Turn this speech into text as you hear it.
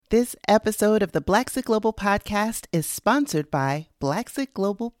This episode of the Blacksit Global podcast is sponsored by Blacksit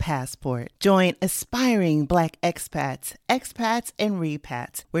Global Passport. Join aspiring Black expats, and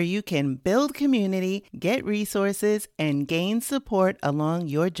repats, where you can build community, get resources, and gain support along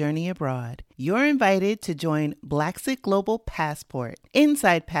your journey abroad. You're invited to join Blacksit Global Passport.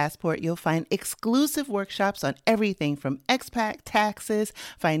 Inside Passport, you'll find exclusive workshops on everything from expat taxes,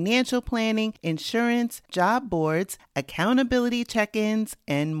 financial planning, insurance, job boards, accountability check-ins,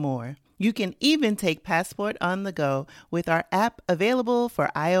 and more. You can even take Passport on the go with our app available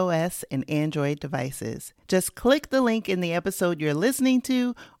for iOS and Android devices. Just click the link in the episode you're listening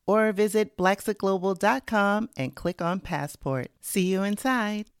to or visit blacksitglobal.com and click on Passport. See you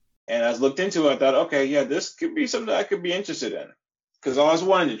inside. And as I looked into it, I thought, okay, yeah, this could be something I could be interested in. Because I always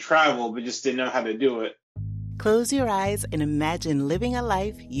wanted to travel, but just didn't know how to do it. Close your eyes and imagine living a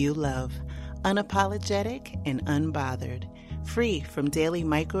life you love, unapologetic and unbothered. Free from daily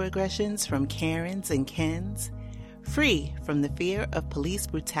microaggressions from Karens and Kens. Free from the fear of police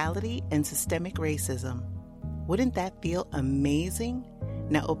brutality and systemic racism. Wouldn't that feel amazing?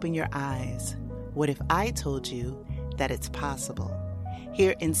 Now open your eyes. What if I told you that it's possible?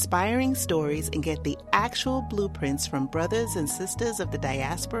 Hear inspiring stories and get the actual blueprints from brothers and sisters of the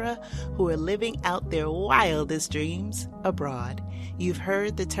diaspora who are living out their wildest dreams abroad. You've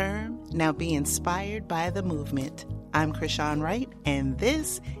heard the term, now be inspired by the movement. I'm Krishan Wright, and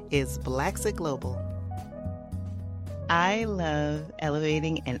this is Blacksit Global. I love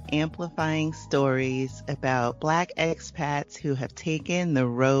elevating and amplifying stories about Black expats who have taken the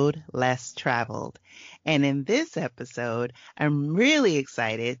road less traveled. And in this episode, I'm really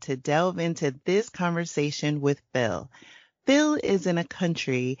excited to delve into this conversation with Phil. Phil is in a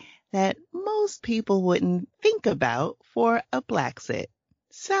country that most people wouldn't think about for a Blacksit,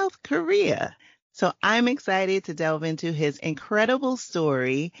 South Korea. So I'm excited to delve into his incredible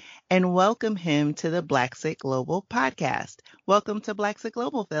story and welcome him to the Blacksit Global podcast. Welcome to Blacksit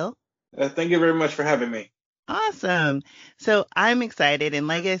Global, Phil. Thank you very much for having me. Awesome. So I'm excited. And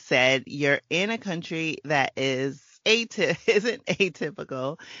like I said, you're in a country that isn't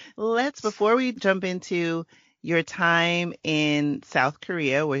atypical. Before we jump into your time in South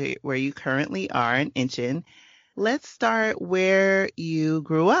Korea, where you currently are in Incheon, let's start where you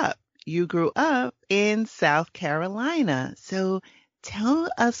grew up. You grew up in South Carolina. So tell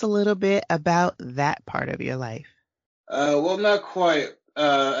us a little bit about that part of your life. Well, not quite.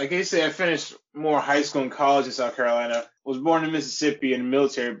 I guess I finished more high school and college in South Carolina. I was born in Mississippi in a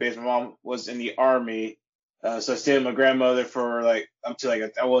military base. My mom was in the Army. So I stayed with my grandmother for up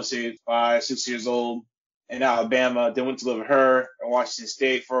to I want to say 5, 6 years old in Alabama. Then went to live with her in Washington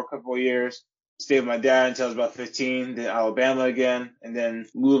State for a couple of years. Stayed with my dad until I was about 15, then Alabama again, and then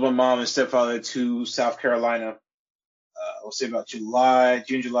moved my mom and stepfather to South Carolina. I'll say about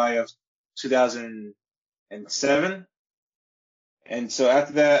June, July of 2007. And so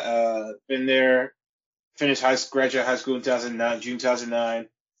after that, been there, graduated high school in 2009, June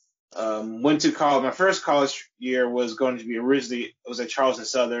 2009. Went to college. My first college year was going to be it was at Charleston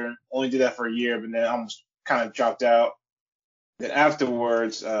Southern. Only did that for a year, but then I almost kind of dropped out. Then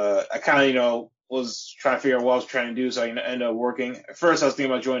afterwards, I kind of, was trying to figure out what I was trying to do, so I ended up working. At first, I was thinking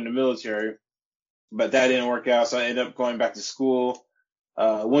about joining the military, but that didn't work out, so I ended up going back to school.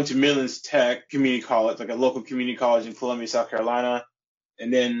 Went to Midlands Tech Community College, like a local community college in Columbia, South Carolina,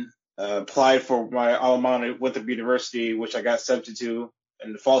 and then applied for my alma mater, Winthrop University, which I got accepted to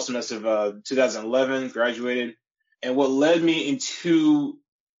in the fall semester of 2011, graduated. And what led me into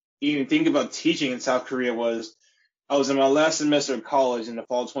even thinking about teaching in South Korea was I was in my last semester of college in the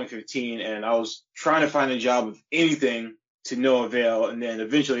fall of 2015, and I was trying to find a job of anything to no avail. And then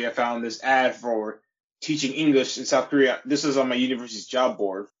eventually I found this ad for teaching English in South Korea. This was on my university's job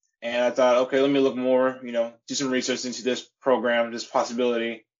board. And I thought, okay, let me look more, do some research into this program, this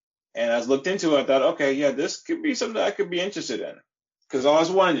possibility. And as I looked into it, I thought, okay, yeah, this could be something I could be interested in. Because I always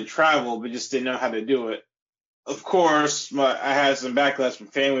wanted to travel, but just didn't know how to do it. Of course, I had some backlash from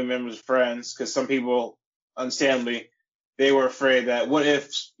family members, friends, because some people, understandably, they were afraid that what if,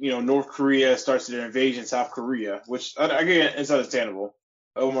 North Korea starts their invasion of South Korea, which, again, is understandable.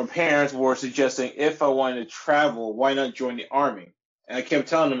 My parents were suggesting if I wanted to travel, why not join the Army? And I kept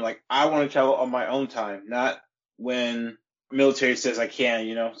telling them, I want to travel on my own time, not when military says I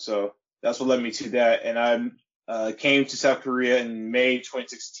can, So that's what led me to that. And I came to South Korea in May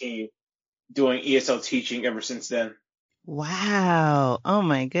 2016, doing ESL teaching ever since then. Wow. Oh,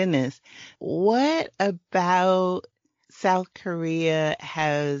 my goodness. What about South Korea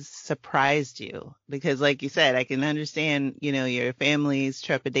has surprised you? Because like you said, I can understand, your family's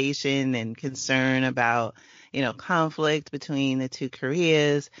trepidation and concern about, conflict between the two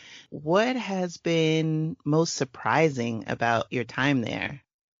Koreas. What has been most surprising about your time there?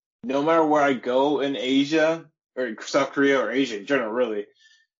 No matter where I go in Asia or South Korea or Asia in general, really,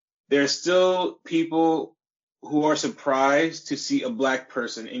 there's still people who are surprised to see a black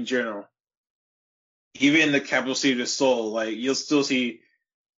person in general. Even in the capital city of Seoul, like you'll still see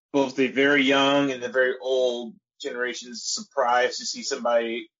both the very young and the very old generations surprised to see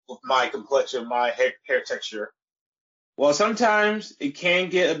somebody with my complexion, my hair texture. Well, sometimes it can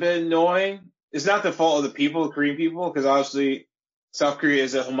get a bit annoying. It's not the fault of the people, the Korean people, because obviously South Korea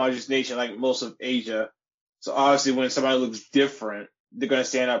is a homogenous nation like most of Asia. So obviously when somebody looks different, they're going to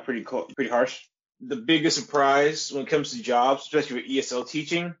stand out pretty harsh. The biggest surprise when it comes to jobs, especially with ESL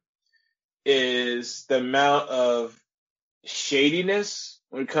teaching, is the amount of shadiness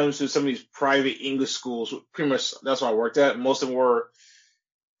when it comes to some of these private English schools. Pretty much that's what I worked at. Most of them were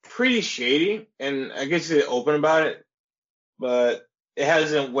pretty shady, and I guess they're open about it, but it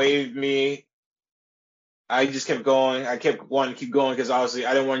hasn't waved me. I just kept going. I kept wanting to keep going because obviously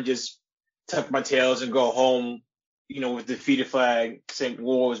I didn't want to just tuck my tails and go home, with the defeated flag saying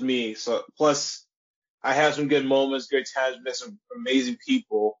war was me. So plus I have some good moments, good times, met some amazing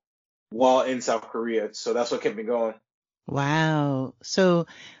people while in South Korea. So that's what kept me going. Wow. So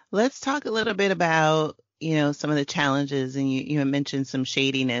let's talk a little bit about, some of the challenges, and you had mentioned some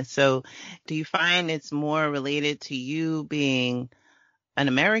shadiness. So do you find it's more related to you being an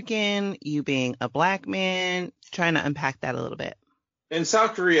American, you being a black man? Trying to unpack that a little bit. In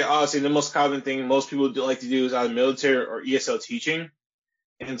South Korea, honestly, the most common thing most people like to do is either military or ESL teaching.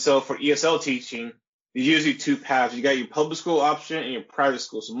 And so for ESL teaching, there's usually two paths. You got your public school option and your private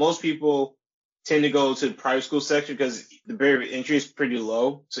school. So most people tend to go to the private school section because the barrier of entry is pretty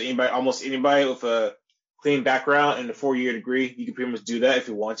low. So almost anybody with a clean background and a 4-year degree, you can pretty much do that if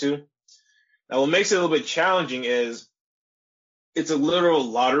you want to. Now, what makes it a little bit challenging is it's a literal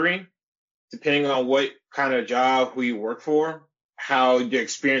lottery, depending on what kind of job, who you work for, how your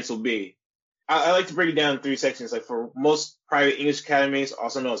experience will be. I like to break it down in 3 sections. Like for most private English academies,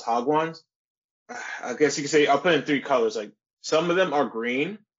 also known as Hagwons, I guess you could say I'll put in 3 colors. Like some of them are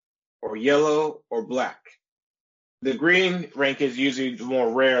green or yellow or black. The green rank is usually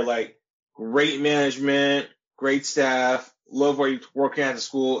more rare, like great management, great staff, love where you're working at the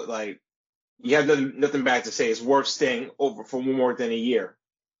school. Like you have nothing bad to say. It's worth staying over for more than a year.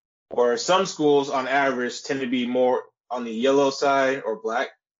 Or some schools on average tend to be more on the yellow side or black,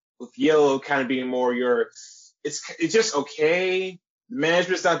 with yellow kind of being more it's just okay. The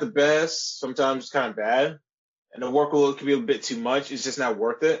management's not the best. Sometimes it's kind of bad. And the workload can be a bit too much. It's just not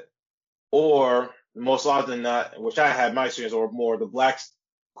worth it. Or most often than not, which I had my experience, or more the black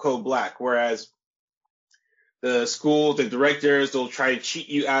code black, whereas the school, the directors, they'll try to cheat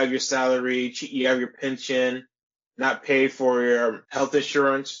you out of your salary, cheat you out of your pension, not pay for your health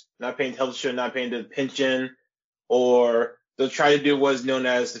insurance, not paying health insurance, not paying the pension, or they'll try to do what's known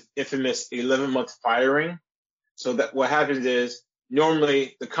as the infamous 11-month firing. So that what happens is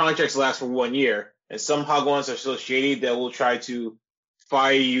normally the contracts last for 1 year, and some Hagwons are so shady that will try to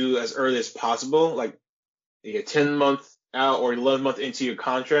fire you as early as possible, like you get 10-month out or 11-month into your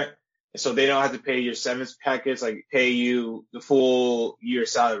contract, and so they don't have to pay your severance package, like pay you the full year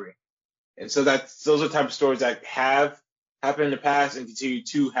salary. And so those are the type of stories that have happened in the past and continue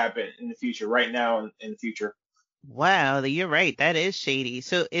to happen in the future, right now and in the future. Wow, you're right. That is shady.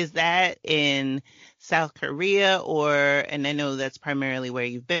 So is that in South Korea and I know that's primarily where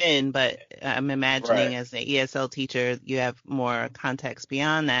you've been, but I'm imagining Right. as an ESL teacher, you have more context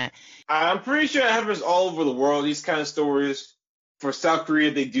beyond that. I'm pretty sure it happens all over the world, these kind of stories. For South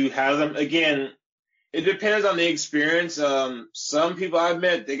Korea, they do have them. Again, it depends on the experience. Some people I've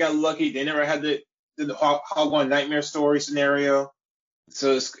met, they got lucky. They never had the Hagwon nightmare story scenario.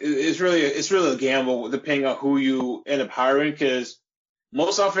 So it's really a gamble depending on who you end up hiring, because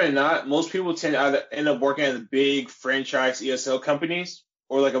most often than not, most people tend to either end up working at the big franchise ESL companies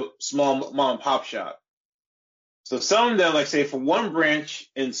or like a small mom and pop shop. So some of them, like say for one branch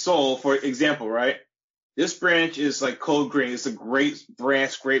in Seoul, for example, right? This branch is like code green. It's a great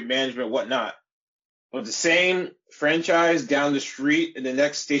branch, great management, whatnot. But the same franchise down the street in the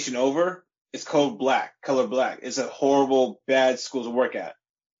next station over, it's called black, color black. It's a horrible, bad school to work at.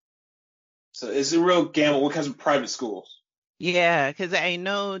 So it's a real gamble. What kinds of private schools? Yeah, because I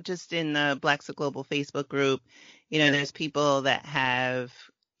know just in the Blacks at Global Facebook group, there's people that have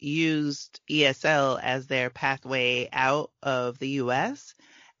used ESL as their pathway out of the U.S.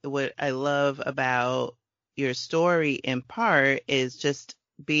 What I love about your story in part is just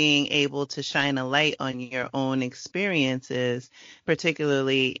being able to shine a light on your own experiences,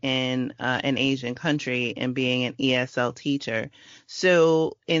 particularly in an Asian country and being an ESL teacher.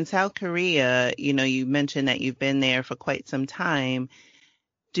 So in South Korea, you mentioned that you've been there for quite some time.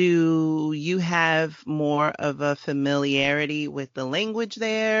 Do you have more of a familiarity with the language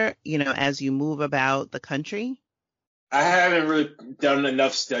there, as you move about the country? I haven't really done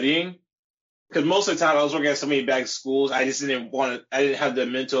enough studying because most of the time I was working at so many bad schools. I just didn't want to. I didn't have the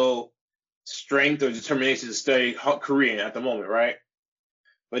mental strength or determination to study Korean at the moment, right?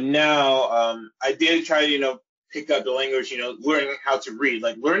 But now, I did try to, pick up the language, learning how to read.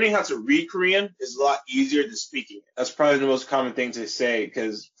 Like learning how to read Korean is a lot easier than speaking it. That's probably the most common thing to say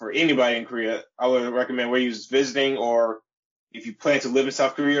because for anybody in Korea, I would recommend whether you're visiting or if you plan to live in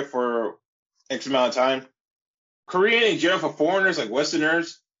South Korea for X amount of time. Korean in general for foreigners, like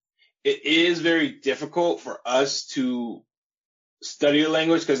Westerners, it is very difficult for us to study the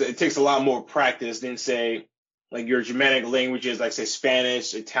language because it takes a lot more practice than say like your Germanic languages, like say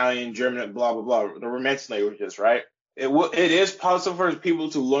Spanish, Italian, German, blah blah blah, the Romance languages, right? It is possible for people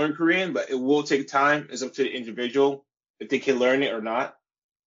to learn Korean, but it will take time. It's up to the individual if they can learn it or not.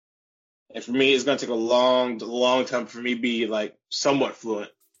 And for me, it's gonna take a long time for me to be like somewhat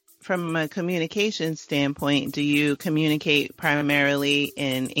fluent. From a communication standpoint, do you communicate primarily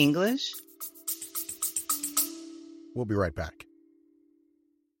in English? We'll be right back.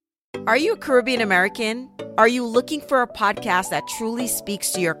 Are you a Caribbean American? Are you looking for a podcast that truly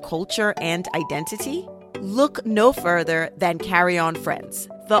speaks to your culture and identity? Look no further than Carry On Friends,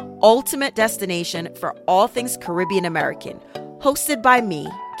 the ultimate destination for all things Caribbean American, hosted by me,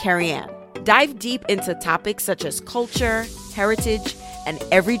 Carrie Ann. Dive deep into topics such as culture, heritage, and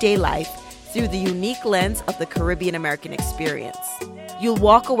everyday life through the unique lens of the Caribbean American experience. You'll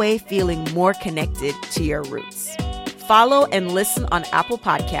walk away feeling more connected to your roots. Follow and listen on Apple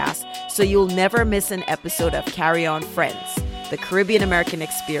Podcasts so you'll never miss an episode of Carry On Friends, the Caribbean American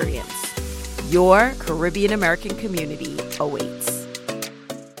experience. Your Caribbean American community awaits.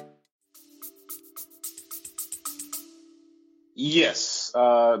 Yes,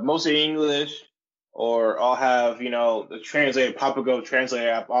 mostly English, or I'll have the translator, Papago translator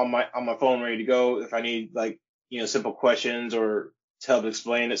app on my phone ready to go if I need like simple questions or to help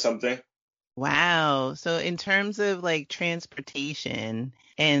explain it something. Wow. So in terms of like transportation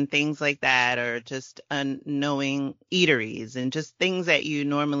and things like that, or just unknowing eateries and just things that you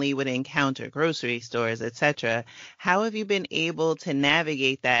normally would encounter, grocery stores, etc., how have you been able to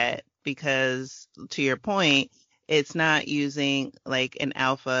navigate that? Because to your point, it's not using like an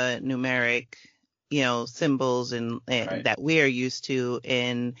alphanumeric, symbols and Right. that we're used to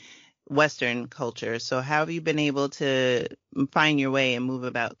in Western culture. So how have you been able to find your way and move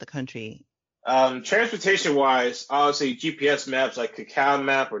about the country? Transportation wise, obviously GPS maps like Kakao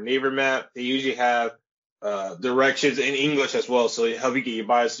Map or Naver Map, they usually have directions in English as well, so it help you get your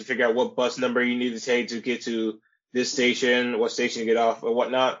buyers to figure out what bus number you need to take to get to this station, what station to get off, or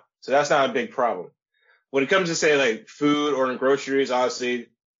whatnot. So that's not a big problem. When it comes to say like food or in groceries, obviously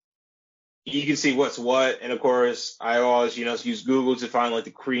you can see what's what, and of course I always use Google to find like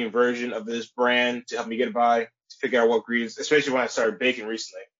the Korean version of this brand to help me get by to figure out what ingredients, especially when I started baking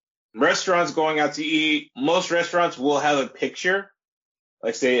recently. Restaurants going out to eat, most restaurants will have a picture.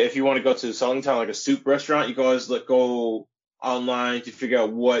 Like say if you want to go to Town, like a soup restaurant, you can always go online to figure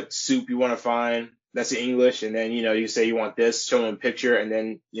out what soup you want to find. That's in English, and then you say you want this, show them a picture, and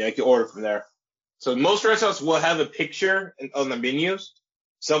then you can order from there. So most restaurants will have a picture on the menus.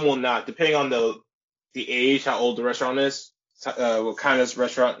 Some will not, depending on the age, how old the restaurant is, what kind of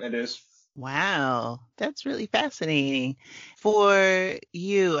restaurant it is. Wow, that's really fascinating. For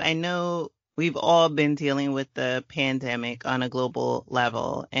you, I know we've all been dealing with the pandemic on a global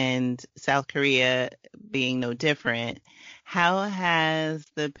level, and South Korea being no different. How has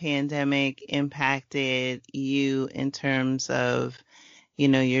the pandemic impacted you in terms of,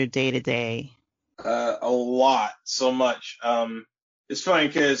 your day to day? A lot, so much. It's funny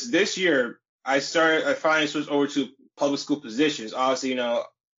because this year I finally switched over to public school positions. Obviously,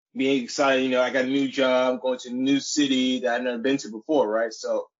 being excited, I got a new job, going to a new city that I've never been to before, right?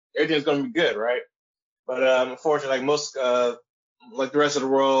 So everything's going to be good, right? But unfortunately, like most, like the rest of the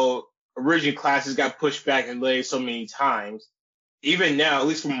world, original classes got pushed back and delayed so many times. Even now, at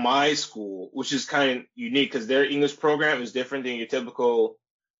least from my school, which is kind of unique because their English program is different than your typical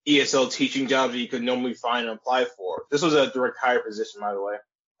ESL teaching jobs that you could normally find and apply for. This was a direct hire position, by the way.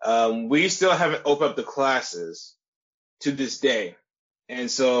 We still haven't opened up the classes to this day. And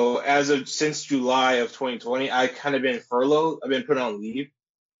so since July of 2020, I kind of been furloughed. I've been put on leave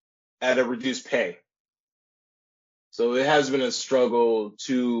at a reduced pay. So it has been a struggle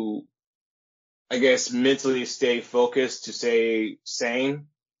to, I guess, mentally stay focused, to stay sane.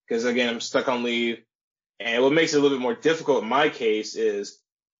 Because again, I'm stuck on leave. And what makes it a little bit more difficult in my case is,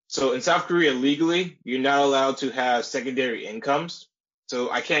 so in South Korea, legally, you're not allowed to have secondary incomes. So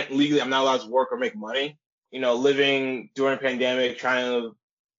I'm not allowed to work or make money. Living during a pandemic, trying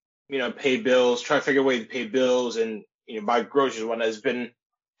to, pay bills, try to figure a way to pay bills and, buy groceries and whatnot has been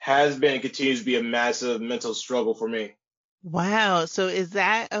and continues to be a massive mental struggle for me. Wow. So is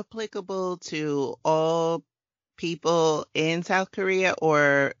that applicable to all people in South Korea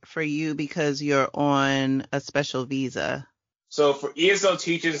or for you because you're on a special visa? So for ESL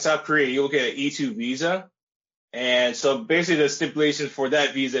teachers in South Korea, you'll get an E2 visa. And so basically the stipulation for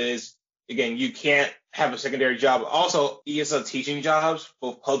that visa is, again, you can't have a secondary job. Also, ESL teaching jobs,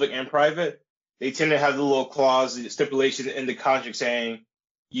 both public and private, they tend to have the little clause, the stipulation in the contract saying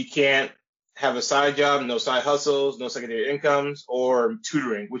you can't have a side job, no side hustles, no secondary incomes, or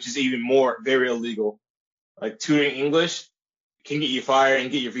tutoring, which is even more very illegal. Like tutoring English can get you fired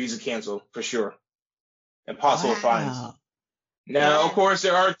and get your visa canceled for sure, and possible fines. Wow. Now, of course,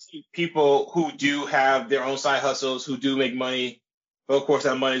 there are people who do have their own side hustles, who do make money, but of course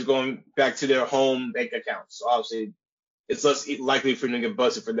that money is going back to their home bank accounts. So obviously, it's less likely for them to get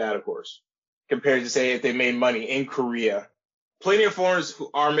busted for that, of course, compared to say if they made money in Korea. Plenty of foreigners who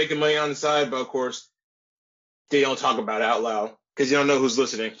are making money on the side, but of course, they don't talk about it out loud because you don't know who's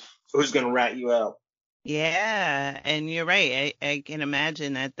listening, who's going to rat you out. Yeah, and you're right. I can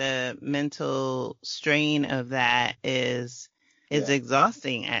imagine that the mental strain of that is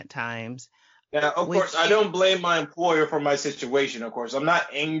exhausting at times. Now, of course, I don't blame my employer for my situation, of course. I'm not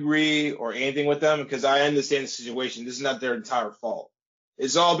angry or anything with them because I understand the situation. This is not their entire fault.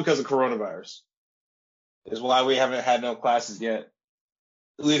 It's all because of coronavirus. It's why we haven't had no classes yet,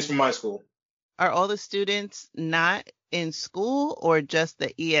 at least from my school. Are all the students not in school or just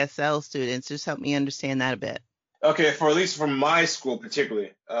the ESL students? Just help me understand that a bit. Okay, for at least from my school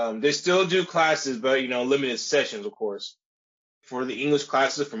particularly, they still do classes, but limited sessions, of course. For the English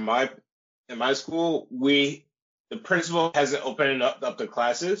classes in my school, the principal hasn't opened up the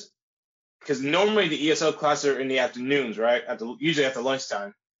classes because normally the ESL classes are in the afternoons, right? Usually after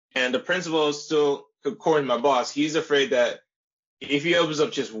lunchtime, and the principal is still, according to my boss, he's afraid that if he opens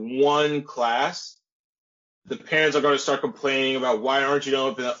up just one class, the parents are going to start complaining about why aren't you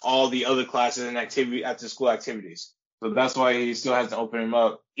open up all the other classes and after school activities. So that's why he still hasn't opened them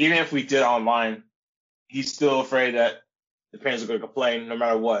up. Even if we did online, he's still afraid that the parents are going to complain no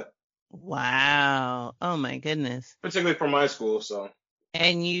matter what. Wow. Oh my goodness. Particularly for my school, so.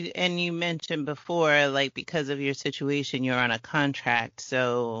 And you mentioned before, like because of your situation, you're on a contract,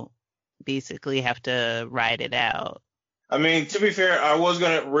 so basically have to ride it out. I mean, to be fair, I was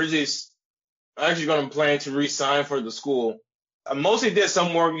actually going to plan to re-sign for the school. I mostly did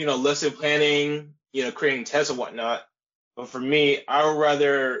some work, lesson planning, creating tests and whatnot. But for me, I would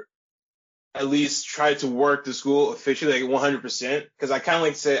rather at least try to work the school officially, like 100%, because I kind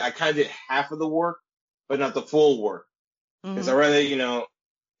of did half of the work, but not the full work. Because I'd rather,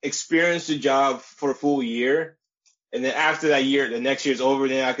 experience the job for a full year. And then after that year, the next year's over,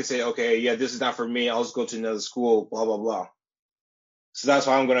 then I could say, okay, yeah, this is not for me. I'll just go to another school, blah, blah, blah. So that's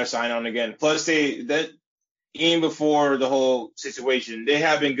why I'm going to sign on again. Plus, even before the whole situation, they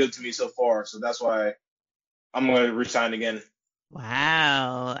have been good to me so far. So that's why I'm going to resign again.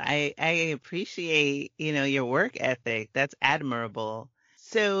 Wow. I appreciate, your work ethic. That's admirable.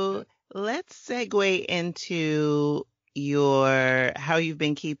 So let's segue into how you've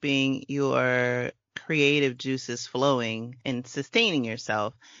been keeping your creative juices flowing and sustaining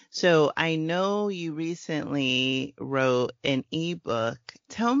yourself. So I know you recently wrote an ebook.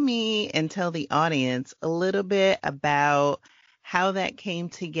 Tell me and tell the audience a little bit about how that came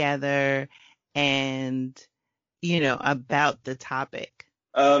together and, about the topic.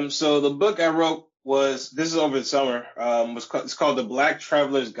 So the book I wrote this is over the summer, it's called The Black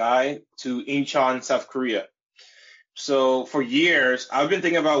Traveler's Guide to Incheon, South Korea. So for years, I've been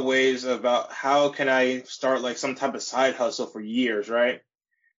thinking about ways about how can I start like some type of side hustle for years, right?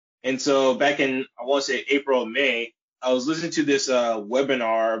 And so back in, I want to say April or May, I was listening to this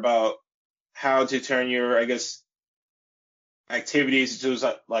webinar about how to turn your, I guess, activities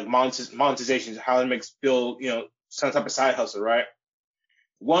into like monetization, how to build, some type of side hustle, right?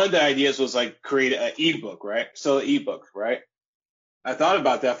 One of the ideas was like create an ebook, right? Sell an ebook, right? I thought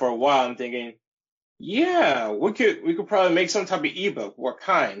about that for a while. I'm thinking, yeah, we could probably make some type of ebook. What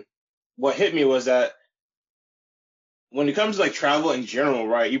kind? What hit me was that when it comes to like travel in general,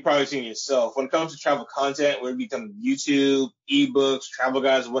 right? You probably seen it yourself. When it comes to travel content, whether it be YouTube, ebooks, travel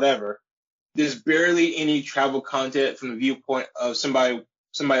guides, whatever, there's barely any travel content from the viewpoint of somebody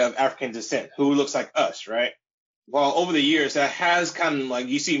of African descent who looks like us, right? Well, over the years, that has kind of like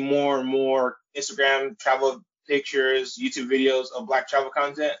you see more and more Instagram travel pictures, YouTube videos of Black travel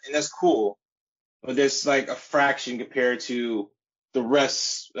content, and that's cool. But there's like a fraction compared to the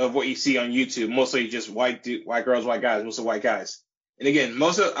rest of what you see on YouTube. Mostly just white girls, white guys, mostly white guys. And again,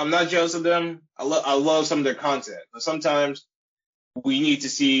 I'm not jealous of them. I love some of their content, but sometimes we need to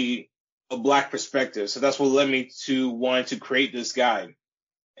see a Black perspective. So that's what led me to wanting to create this guide.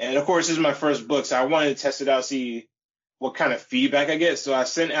 And of course, this is my first book, so I wanted to test it out, see what kind of feedback I get. So I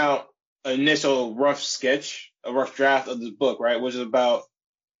sent out an initial rough sketch, a rough draft of this book, right, which is about,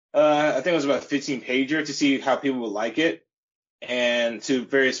 I think it was about a 15-pager to see how people would like it, and to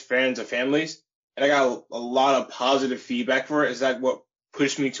various friends and families. And I got a lot of positive feedback for it. Is that what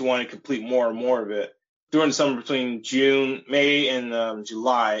pushed me to want to complete more and more of it? During the summer between May and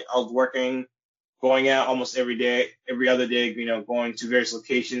July, I was working, going out almost every day, every other day, going to various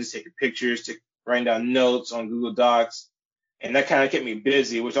locations, taking pictures, writing down notes on Google Docs. And that kind of kept me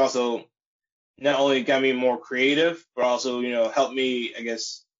busy, which also not only got me more creative, but also, helped me, I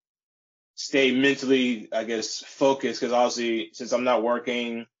guess, stay mentally, focused. Because obviously, since I'm not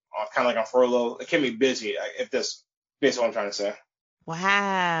working, kind of like on furlough, it kept me busy, if that's basically what I'm trying to say.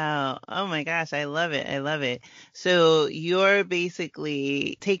 Wow. Oh my gosh, I love it. I love it. So you're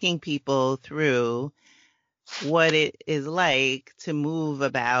basically taking people through what it is like to move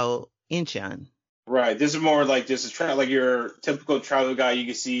about Incheon. Right. This is more like like your typical travel guide you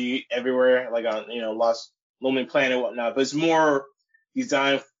can see everywhere, like on Lost Lonely Planet and whatnot. But it's more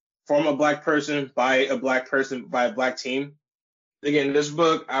designed from a Black person by a Black person by a Black team. Again, this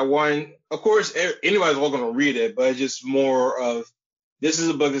book of course, anybody's welcome to read it, but it's just more of, this is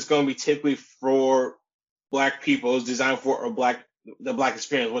a book that's going to be typically for Black people. It's designed for the Black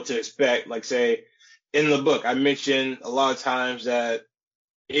experience, what to expect. Like, say, in the book, I mentioned a lot of times that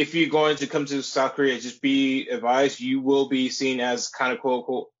if you're going to come to South Korea, just be advised, you will be seen as kind of quote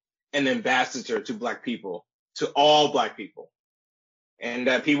unquote an ambassador to Black people, to all Black people. And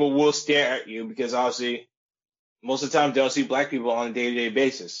that people will stare at you because obviously most of the time they don't see Black people on a day-to-day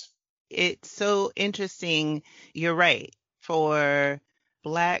basis. It's so interesting. You're right. For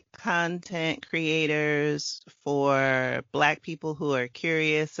Black content creators, for Black people who are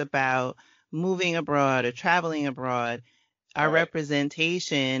curious about moving abroad or traveling abroad, our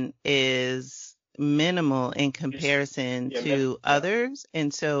representation is minimal in comparison to others.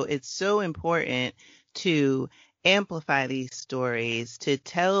 And so it's so important to amplify these stories, to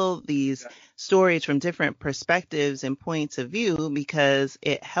tell these stories from different perspectives and points of view, because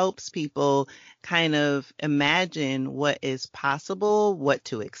it helps people kind of imagine what is possible, what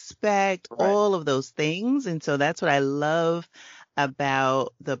to expect, all of those things. And so that's what I love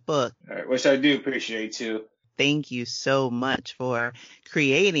about the book. Which I do appreciate too. Thank you so much for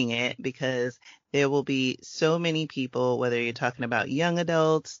creating it, because there will be so many people, whether you're talking about young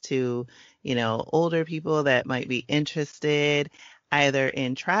adults to, older people that might be interested either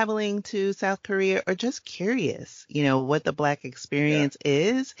in traveling to South Korea or just curious, what the Black experience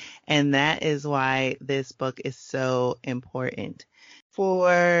is. And that is why this book is so important.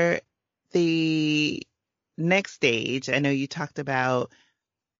 For the next stage, I know you talked about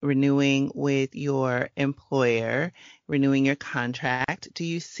renewing with your employer, renewing your contract. Do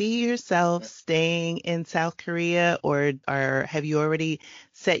you see yourself staying in South Korea, or have you already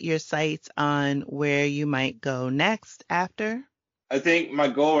set your sights on where you might go next after? I think my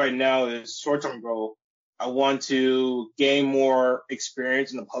goal right now is short-term goal. I want to gain more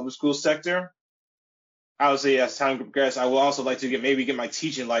experience in the public school sector. Obviously, as time progresses, I will also like to get my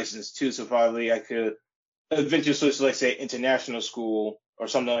teaching license too. So probably I could eventually switch to, like, say, international school or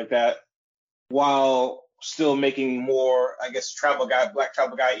something like that, while still making more, I guess, Black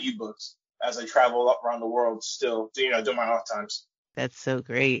travel guide ebooks as I travel up around the world still, during my off times. That's so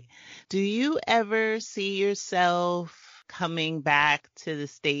great. Do you ever see yourself coming back to the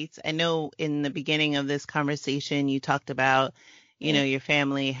States? I know in the beginning of this conversation, you talked about, your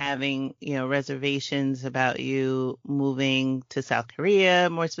family having, reservations about you moving to South Korea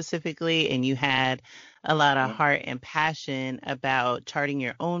more specifically, and you had a lot of heart and passion about charting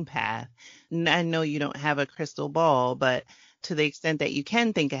your own path. I know you don't have a crystal ball, but to the extent that you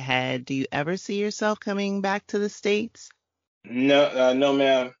can think ahead, do you ever see yourself coming back to the States? No, no,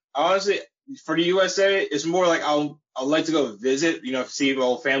 ma'am. Honestly, for the USA, it's more like I'd like to go visit, see my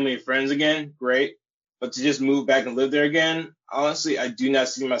old family and friends again. Great. But to just move back and live there again, honestly, I do not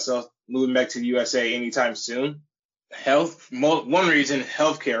see myself moving back to the USA anytime soon. One reason,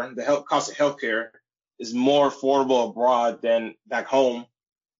 healthcare, the cost of healthcare is more affordable abroad than back home.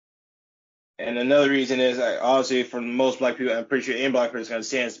 And another reason is, honestly, for most black people, I'm pretty sure any black person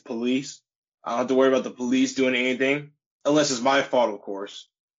understand is police. I don't have to worry about the police doing anything, unless it's my fault, of course.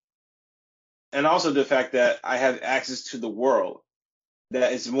 And also the fact that I have access to the world,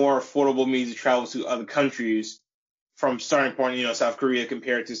 that it's more affordable me to travel to other countries from starting point, South Korea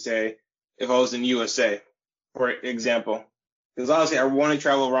compared to, say, if I was in USA, for example. Because honestly, I want to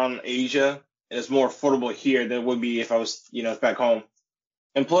travel around Asia, and it's more affordable here than it would be if I was, back home.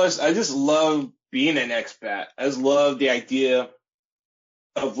 And plus, I just love being an expat. I just love the idea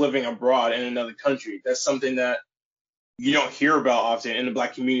of living abroad in another country. That's something that you don't hear about often in the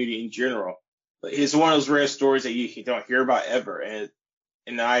black community in general. But it's one of those rare stories that you don't hear about ever,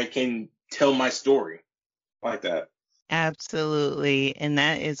 and I can tell my story like that. Absolutely. And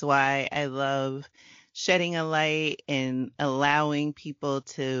that is why I love shedding a light and allowing people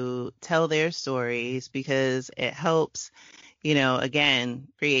to tell their stories, because it helps, again,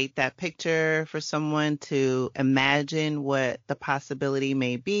 create that picture for someone to imagine what the possibility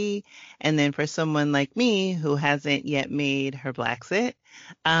may be. And then for someone like me who hasn't yet made her Blaxit,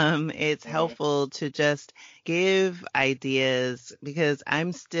 it's helpful to just give ideas, because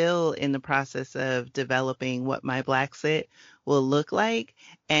I'm still in the process of developing what my Blaxit will look like.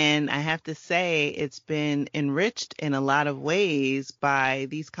 And I have to say, it's been enriched in a lot of ways by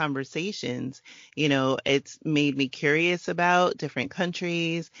these conversations. It's made me curious about different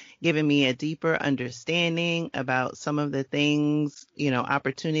countries, given me a deeper understanding about some of the things,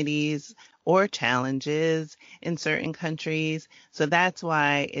 opportunities or challenges in certain countries. So that's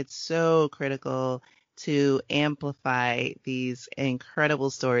why it's so critical to amplify these incredible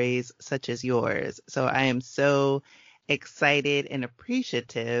stories such as yours. So I am so excited and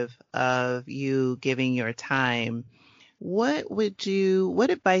appreciative of you giving your time. What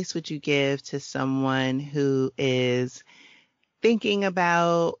advice would you give to someone who is thinking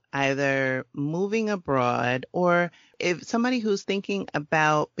about either moving abroad, or if somebody who's thinking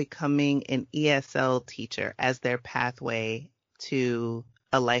about becoming an ESL teacher as their pathway to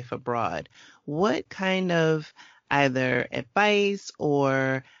a life abroad? What kind of either advice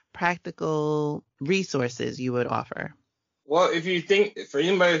or practical resources you would offer? Well, for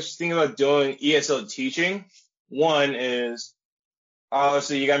anybody who's thinking about doing ESL teaching, one is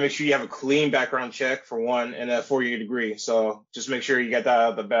obviously you gotta make sure you have a clean background check for one, and a 4-year degree. So just make sure you get that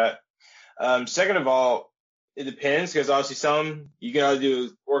out of the bat. Second of all, it depends, because obviously some you can either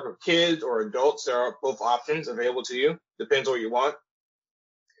do work with kids or adults. There are both options available to you. Depends what you want.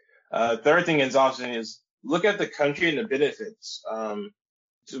 Third thing is often is look at the country and the benefits.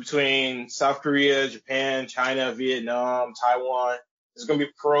 Between South Korea, Japan, China, Vietnam, Taiwan, there's going to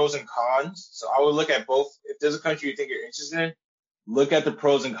be pros and cons. So I would look at both. If there's a country you think you're interested in, look at the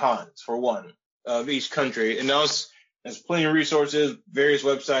pros and cons for one of each country. And there's plenty of resources, various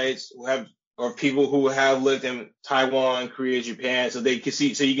websites or people who have lived in Taiwan, Korea, Japan, so they can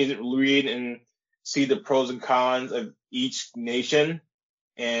see, so you can read and see the pros and cons of each nation.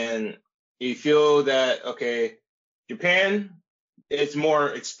 And you feel that, okay, Japan, it's more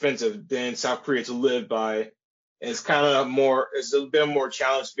expensive than South Korea to live by. It's it's a bit more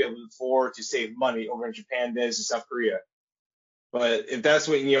challenge to be able to afford to save money over in Japan than it is in South Korea. But if that's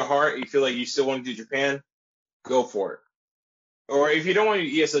what in your heart, you feel like you still want to do Japan, go for it. Or if you don't want to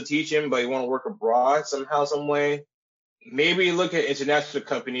do ESL teaching, but you want to work abroad somehow, some way, maybe look at international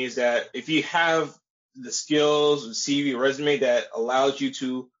companies that if you have the skills, CV, resume that allows you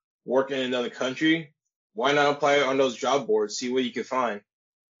to work in another country, why not apply on those job boards, see what you can find.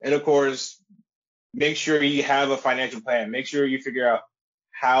 And of course, make sure you have a financial plan. Make sure you figure out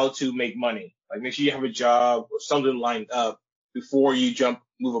how to make money. Like make sure you have a job or something lined up before you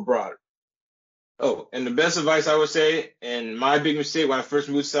move abroad. Oh, and the best advice I would say, and my big mistake when I first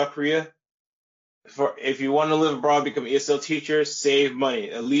moved to South Korea, if you want to live abroad, become an ESL teacher, save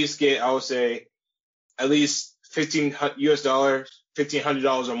money. At least get, I would say, at least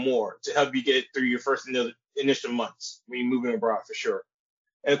 $1,500 or more to help you get through your first initial months when you're moving abroad for sure.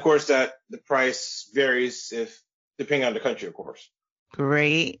 And of course, that the price varies depending on the country, of course.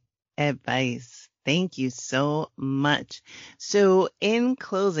 Great advice. Thank you so much. So in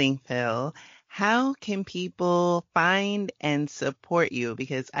closing, Phil, how can people find and support you?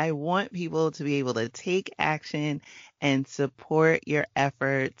 Because I want people to be able to take action and support your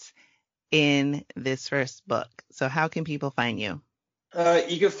efforts in this first book. So how can people find you?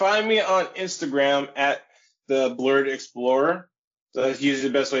 You can find me on Instagram at the Blurred Explorer. So that's usually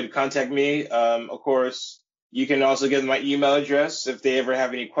the best way to contact me. Of course, you can also get my email address if they ever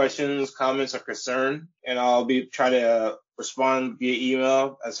have any questions, comments, or concern, and I'll be trying to respond via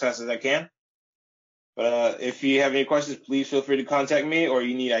email as fast as I can. But if you have any questions, please feel free to contact me, or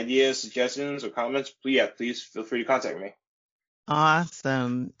you need ideas, suggestions, or comments, please feel free to contact me.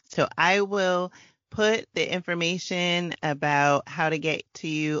 Awesome. So I will put the information about how to get to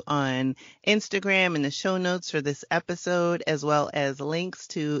you on Instagram in the show notes for this episode, as well as links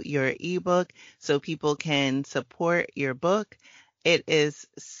to your ebook so people can support your book. It is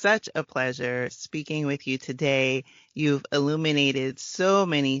such a pleasure speaking with you today. You've illuminated so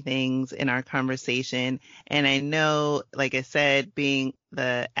many things in our conversation. And I know, like I said, being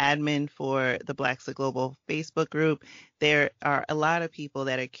the admin for the Blacksit Global Facebook group, there are a lot of people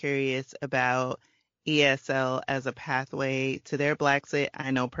that are curious about ESL as a pathway to their Blacksit.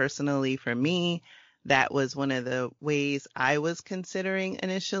 I know personally for me, that was one of the ways I was considering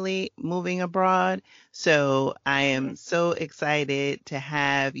initially moving abroad. So I am so excited to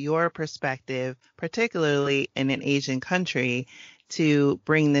have your perspective, particularly in an Asian country, to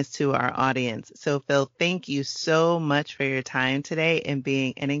bring this to our audience. So Phil, thank you so much for your time today and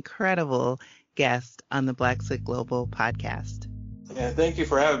being an incredible guest on the Blacksit Global podcast. Yeah, thank you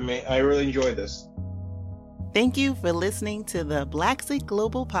for having me. I really enjoyed this. Thank you for listening to the Blacksit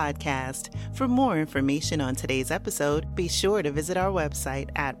Global podcast. For more information on today's episode, be sure to visit our website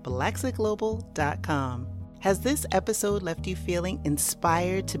at blacksitglobal.com. Has this episode left you feeling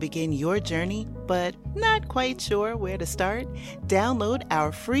inspired to begin your journey, but not quite sure where to start? Download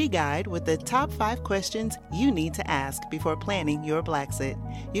our free guide with the top 5 questions you need to ask before planning your Blacksit.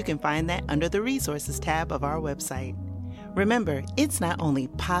 You can find that under the resources tab of our website. Remember, it's not only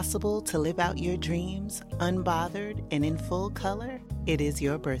possible to live out your dreams unbothered and in full color, it is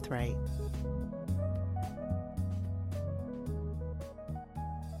your birthright.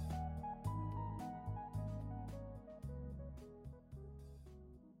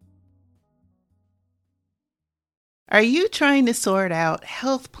 Are you trying to sort out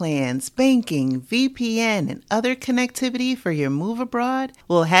health plans, banking, VPN, and other connectivity for your move abroad?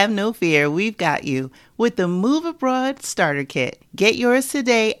 Well, have no fear, we've got you with the Move Abroad Starter Kit. Get yours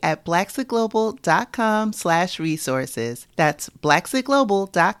today at blacksitglobal.com/resources. That's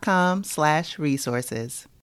blacksitglobal.com/resources.